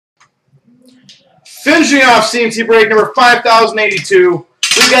Finishing off CNC break number 5082,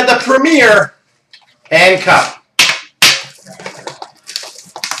 we've got the Premier and Cup.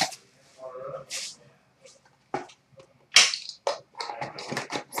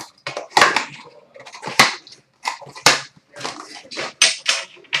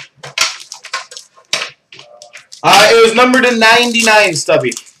 It was numbered to 99,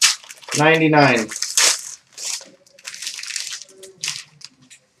 Stubby. 99.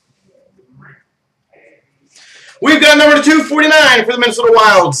 We've got number 249 for the Minnesota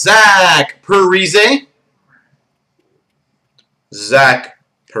Wild, Zach Parise. Zach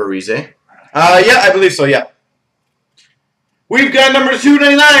Parise. Yeah, I believe so, yeah. We've got number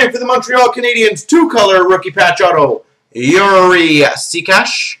 299 for the Montreal Canadiens, two-color rookie patch auto, Yuri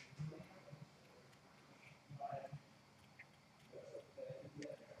Sikash.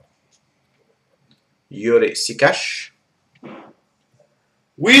 Yuri Sikash.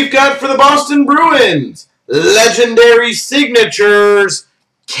 We've got for the Boston Bruins, legendary signatures,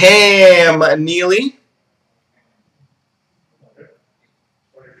 Cam Neely.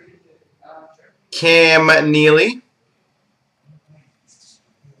 Cam Neely.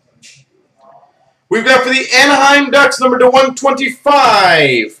 We've got for the Anaheim Ducks, number to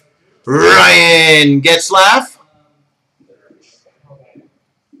 125, Ryan Getzlaf.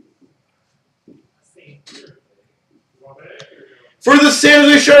 For the San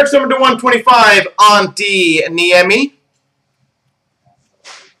Jose Sharks, number to 125, Antti Niemi.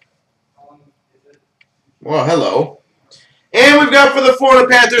 Well, hello. And we've got for the Florida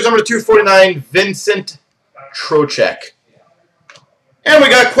Panthers, number 249, Vincent Trocheck. And we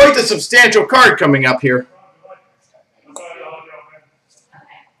got quite a substantial card coming up here.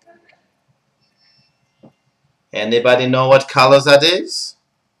 Anybody know what colors that is?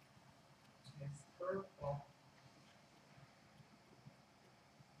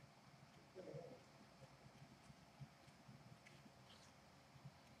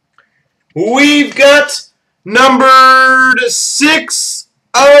 We've got numbered 6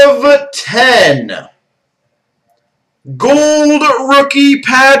 of 10. Gold rookie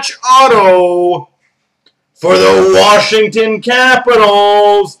patch auto for the Washington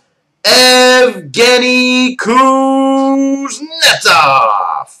Capitals, Evgeny Kuznetsov.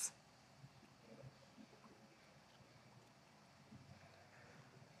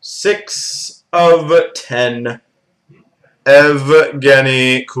 6 of 10.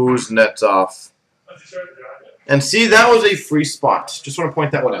 Evgeny Kuznetsov. And see, that was a free spot. Just want to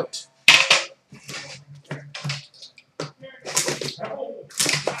point that one out.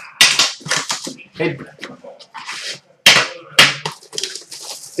 Hey,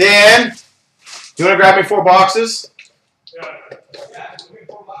 Dan, you want to grab me 4 boxes?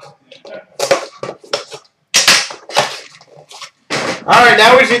 All right,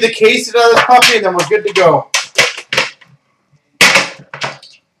 now we just need to case it out of this puppy, and then we're good to go.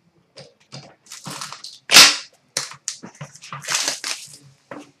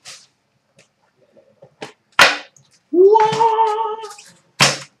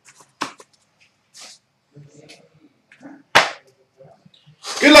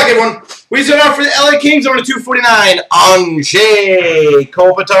 Good luck, everyone. We start off for the LA Kings, number 249, Anze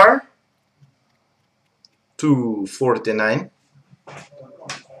Kopitar. 249.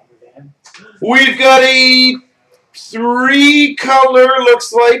 We've got a 3-color,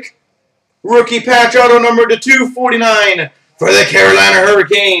 looks like, rookie patch auto number to 249 for the Carolina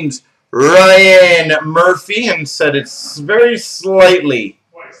Hurricanes, Ryan Murphy, and said it's very slightly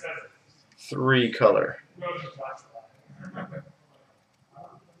 3-color.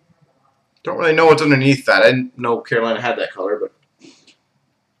 Don't really know what's underneath that. I didn't know Carolina had that color, but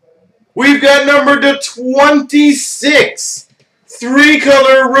we've got number to 26,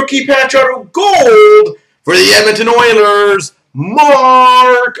 3-color rookie patch auto gold for the Edmonton Oilers,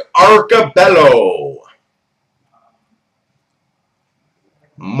 Mark Arcabello.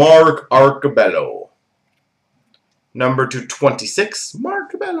 Mark Arcabello. Number to 26, Mark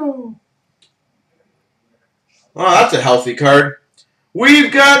Arcabello. Oh, that's a healthy card.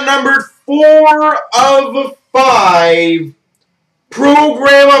 We've got numbered 4 of 5,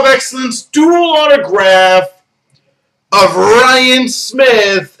 Program of Excellence dual autograph of Ryan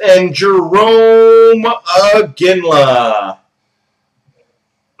Smith and Jerome Iginla.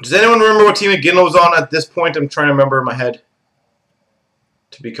 Does anyone remember what team Iginla was on at this point? I'm trying to remember in my head,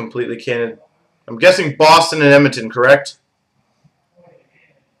 to be completely candid. I'm guessing Boston and Edmonton, correct?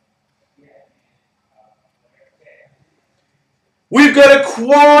 We've got a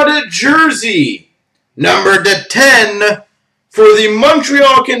quad jersey, numbered to 10, for the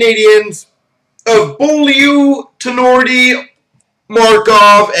Montreal Canadiens of Beaulieu Tenorti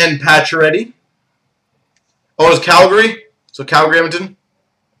Markov and Pacioretty. Oh, it's Calgary? So Calgary, Edmonton?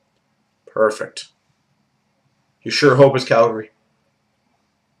 Perfect. You sure hope it's Calgary.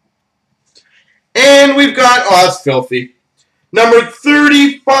 And we've got, oh, that's filthy. Number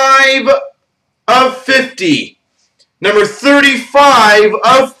 35 of 50. Number 35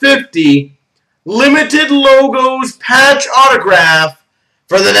 of 50. Limited logos patch autograph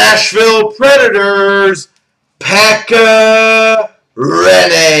for the Nashville Predators, Pekka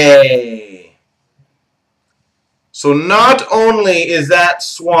Rinne. So not only is that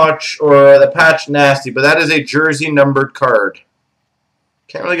swatch or the patch nasty, but that is a jersey numbered card.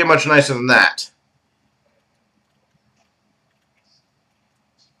 Can't really get much nicer than that.